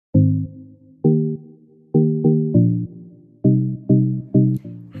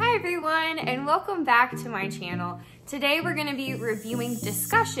everyone, and welcome back to my channel. Today we're going to be reviewing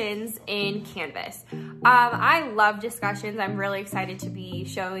discussions in Canvas. I love discussions. I'm really excited to be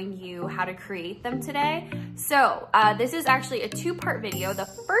showing you how to create them today. So this is actually a two-part video. The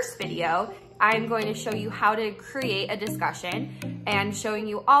first video, I'm going to show you how to create a discussion and showing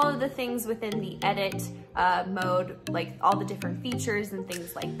you all of the things within the edit mode, like all the different features and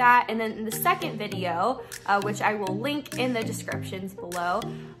things like that. And then in the second video, which I will link in the descriptions below,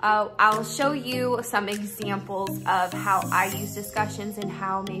 I'll show you some examples of how I use discussions and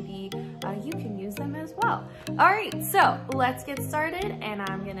how maybe you can use them as well. All right, so let's get started and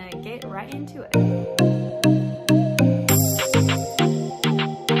I'm gonna get right into it.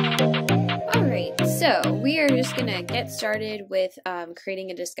 So we are just going to get started with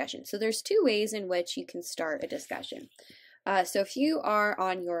creating a discussion. So there's two ways in which you can start a discussion. So if you are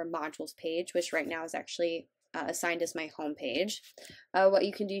on your modules page, which right now is actually assigned as my home page, what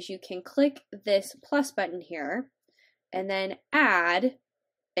you can do is you can click this plus button here and then add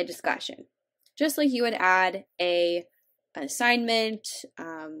a discussion. Just like you would add an assignment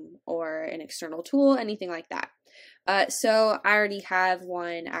or an external tool, anything like that. So I already have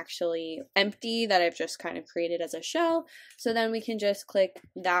one actually empty that I've just kind of created as a shell. So then we can just click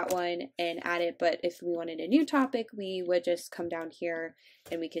that one and add it. But if we wanted a new topic, we would just come down here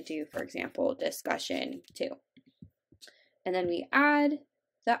and we could do, for example, discussion 2. And then we add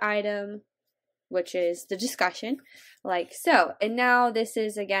the item, which is the discussion, like so. And now this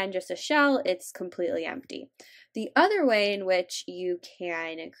is, again, just a shell. It's completely empty. The other way in which you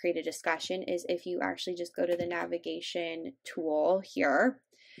can create a discussion is if you actually just go to the navigation tool here,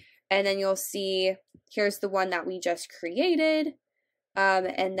 and then you'll see here's the one that we just created,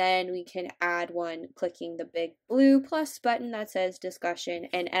 and then we can add one clicking the big blue plus button that says discussion,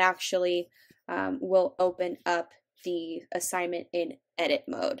 and it actually will open up the assignment in edit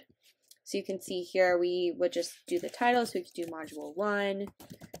mode. So you can see here we would just do the title, so we could do module 1,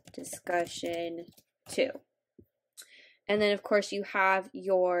 discussion 2. And then, of course, you have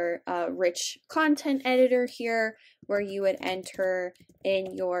your rich content editor here where you would enter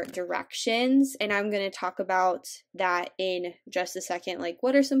in your directions. And I'm going to talk about that in just a second. Like,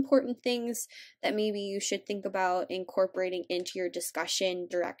 what are some important things that maybe you should think about incorporating into your discussion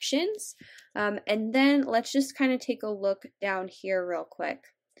directions? And then let's just kind of take a look down here real quick.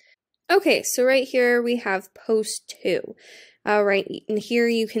 Okay, so right here we have post 2. Right in here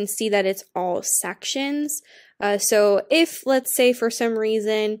you can see that it's all sections. So if, let's say, for some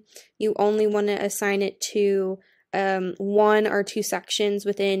reason you only want to assign it to 1 or 2 sections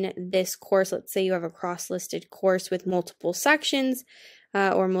within this course, let's say you have a cross-listed course with multiple sections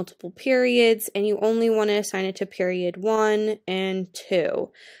or multiple periods, and you only want to assign it to period 1 and 2,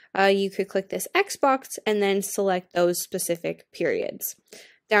 you could click this X box and then select those specific periods.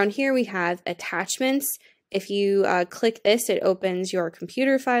 Down here we have attachments. If you click this, it opens your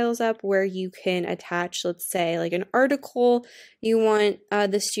computer files up where you can attach, let's say, like an article you want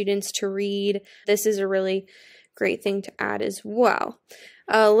the students to read. This is a really great thing to add as well.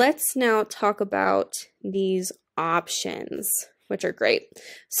 Let's now talk about these options, which are great.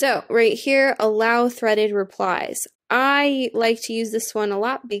 So right here, allow threaded replies. I like to use this one a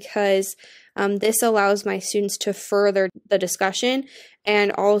lot because this allows my students to further the discussion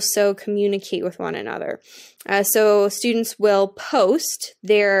and also communicate with one another. So students will post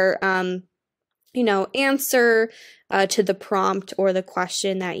their, answer to the prompt or the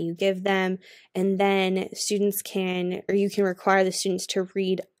question that you give them, and then students can, or you can require the students to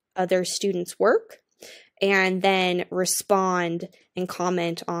read other students' work and then respond and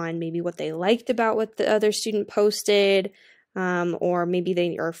comment on maybe what they liked about what the other student posted, or maybe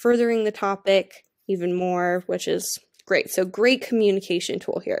they are furthering the topic even more, which is great. So great communication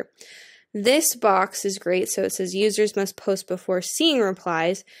tool here. This box is great. So it says users must post before seeing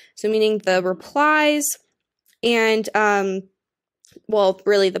replies. So meaning the replies and,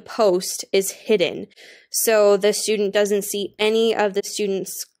 really the post is hidden. So the student doesn't see any of the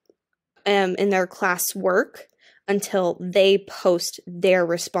students in their class work until they post their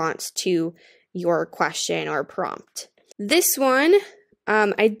response to your question or prompt. This one,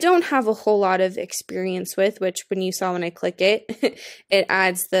 I don't have a whole lot of experience with, which when you saw when I click it, it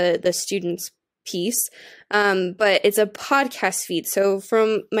adds the student's piece, but it's a podcast feed. So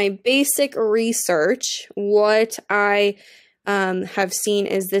from my basic research, what I have seen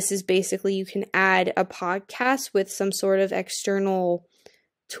is this is basically you can add a podcast with some sort of external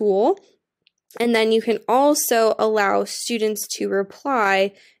tool. And then you can also allow students to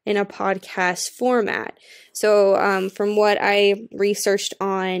reply in a podcast format. So from what I researched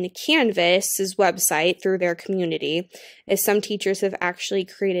on Canvas's website through their community, is some teachers have actually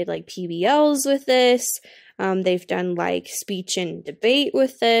created like PBLs with this. They've done like speech and debate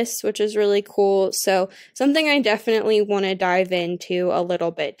with this, which is really cool. So something I definitely want to dive into a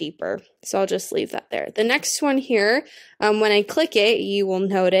little bit deeper. So I'll just leave that there. The next one here, when I click it, you will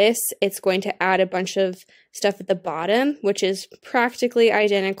notice it's going to add a bunch of stuff at the bottom, which is practically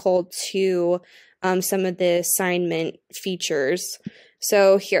identical to some of the assignment features.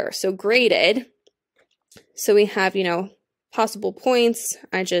 So here, so graded. So we have, possible points.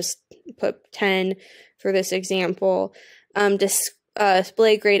 I just put 10 for this example.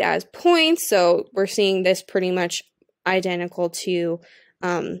 Display grade as points. So we're seeing this pretty much identical to,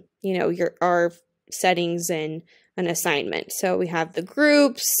 our settings in an assignment. So we have the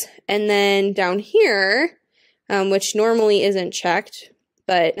groups, and then down here, which normally isn't checked,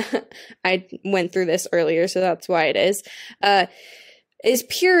 but I went through this earlier, so that's why it is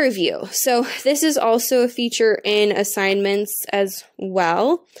peer review. So this is also a feature in assignments as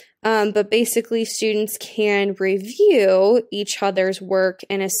well. But basically students can review each other's work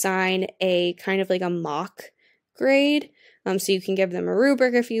and assign a kind of like a mock grade. So you can give them a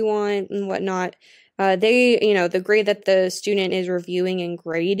rubric if you want and whatnot. The grade that the student is reviewing and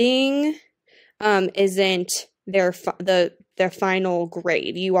grading isn't their final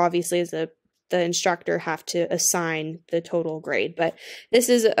grade. You obviously as the instructor have to assign the total grade, but this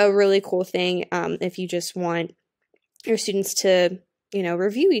is a really cool thing if you just want your students to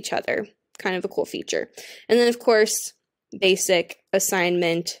review each other. Kind of a cool feature. And then of course, basic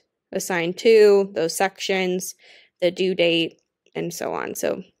assignment, assign to those sections, the due date, and so on.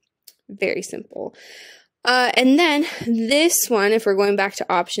 So very simple. And then this one, if we're going back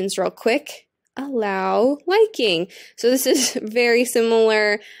to options real quick, allow liking. So this is very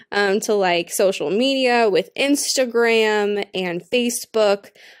similar to like social media with Instagram and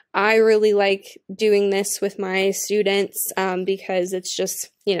Facebook. I really like doing this with my students because it's just,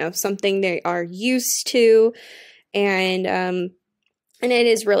 something they are used to, and it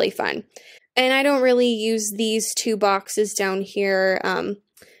is really fun. And I don't really use these two boxes down here,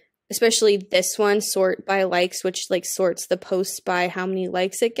 especially this one, sort by likes, which like sorts the posts by how many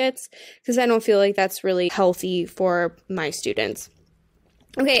likes it gets, because I don't feel like that's really healthy for my students.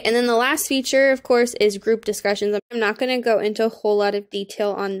 Okay, and then the last feature, of course, is group discussions. I'm not going to go into a whole lot of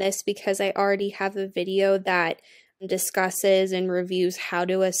detail on this because I already have a video that discusses and reviews how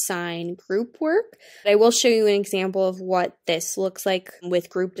to assign group work. I will show you an example of what this looks like with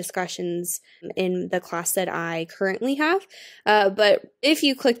group discussions in the class that I currently have. But if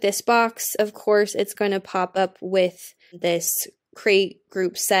you click this box, of course, it's going to pop up with this create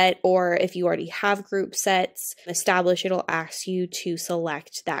group set, or if you already have group sets established, it'll ask you to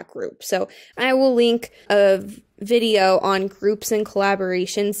select that group. So I will link a video on groups and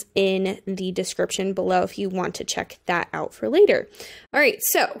collaborations in the description below if you want to check that out for later. All right,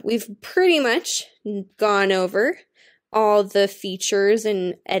 so we've pretty much gone over all the features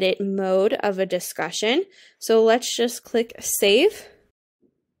and edit mode of a discussion. So let's just click save.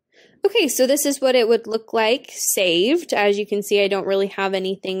 Okay, so this is what it would look like saved. As you can see, I don't really have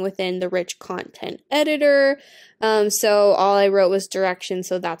anything within the rich content editor. So all I wrote was directions,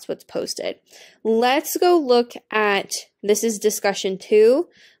 so that's what's posted. Let's go look at, this is discussion 2.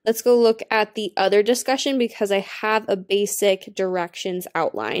 Let's go look at the other discussion because I have a basic directions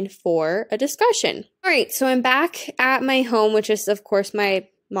outline for a discussion. All right, so I'm back at my home, which is of course my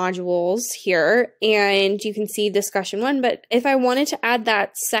modules here, and you can see discussion 1, but if I wanted to add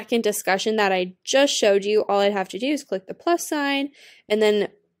that second discussion that I just showed you, all I'd have to do is click the plus sign and then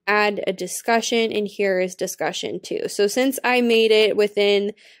add a discussion, and here is discussion 2. So since I made it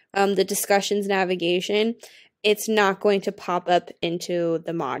within the discussions navigation, it's not going to pop up into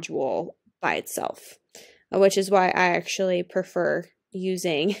the module by itself, which is why I actually prefer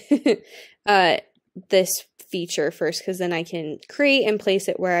using this feature first, because then I can create and place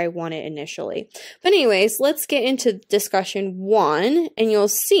it where I want it initially. But anyways, let's get into discussion 1, and you'll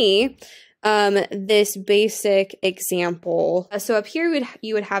see this basic example. So up here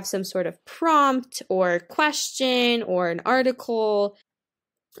you would have some sort of prompt or question or an article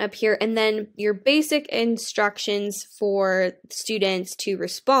up here, and then your basic instructions for students to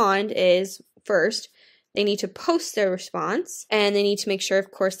respond is, first, they need to post their response, and they need to make sure, of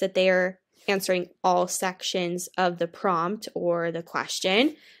course, that they are answering all sections of the prompt or the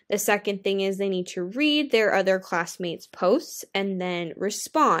question. The second thing is they need to read their other classmates' posts and then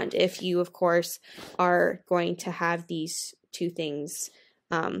respond if you, of course, are going to have these two things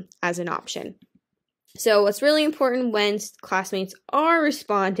as an option. So what's really important when classmates are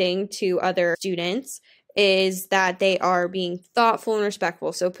responding to other students is that they are being thoughtful and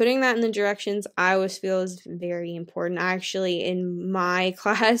respectful. So putting that in the directions I always feel is very important. I actually, in my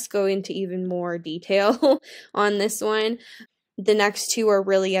class, go into even more detail on this one. The next two are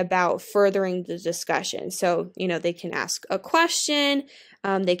really about furthering the discussion. So, they can ask a question,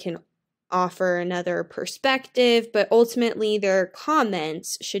 they can offer another perspective, but ultimately their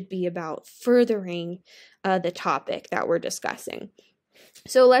comments should be about furthering the topic that we're discussing.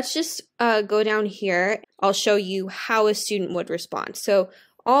 So let's just go down here. I'll show you how a student would respond. So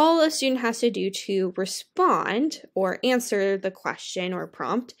all a student has to do to respond or answer the question or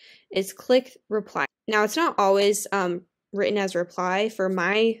prompt is click reply. Now, it's not always written as reply. For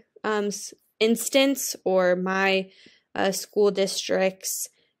my instance or my school district's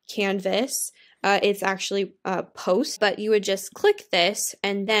Canvas, it's actually post, but you would just click this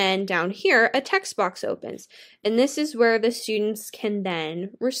and then down here a text box opens, and this is where the students can then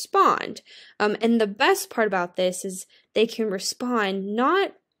respond. And the best part about this is they can respond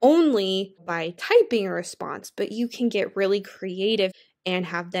not only by typing a response, but you can get really creative and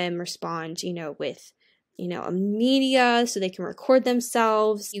have them respond, with a media, so they can record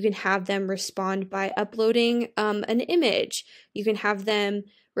themselves. You can have them respond by uploading an image. You can have them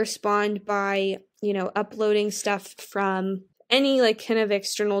respond by, uploading stuff from any kind of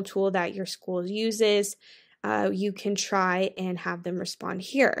external tool that your school uses. You can try and have them respond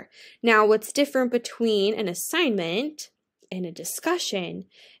here. Now, what's different between an assignment and a discussion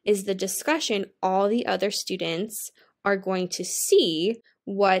is the discussion, all the other students are going to see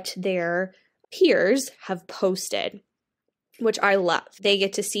what their peers have posted, which I love. They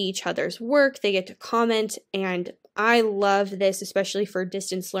get to see each other's work, they get to comment, and I love this, especially for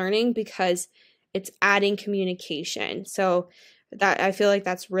distance learning, because it's adding communication. So that I feel like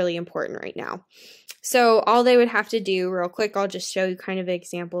that's really important right now. So all they would have to do real quick, I'll just show you kind of an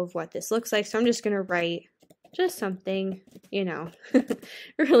example of what this looks like. So I'm just going to write just something,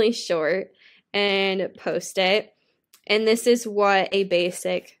 really short and post it. And this is what a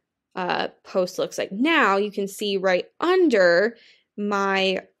basic post looks like. Now you can see right under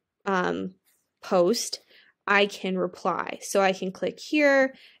my post, I can reply. So I can click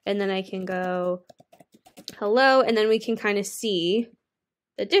here and then I can go hello, and then we can kind of see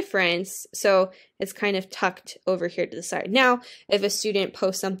the difference. So it's kind of tucked over here to the side. Now, if a student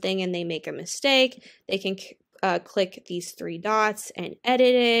posts something and they make a mistake, they can click these three dots and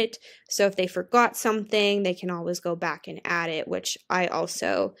edit it. So if they forgot something, they can always go back and add it, which I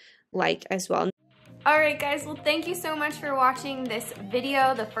also like as well. Alright guys, well thank you so much for watching this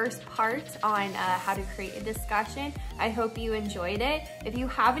video, the first part on how to create a discussion. I hope you enjoyed it. If you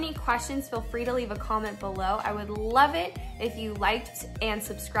have any questions, feel free to leave a comment below. I would love it if you liked and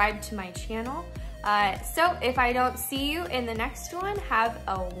subscribed to my channel. So if I don't see you in the next one, have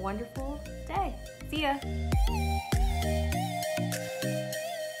a wonderful day. See ya.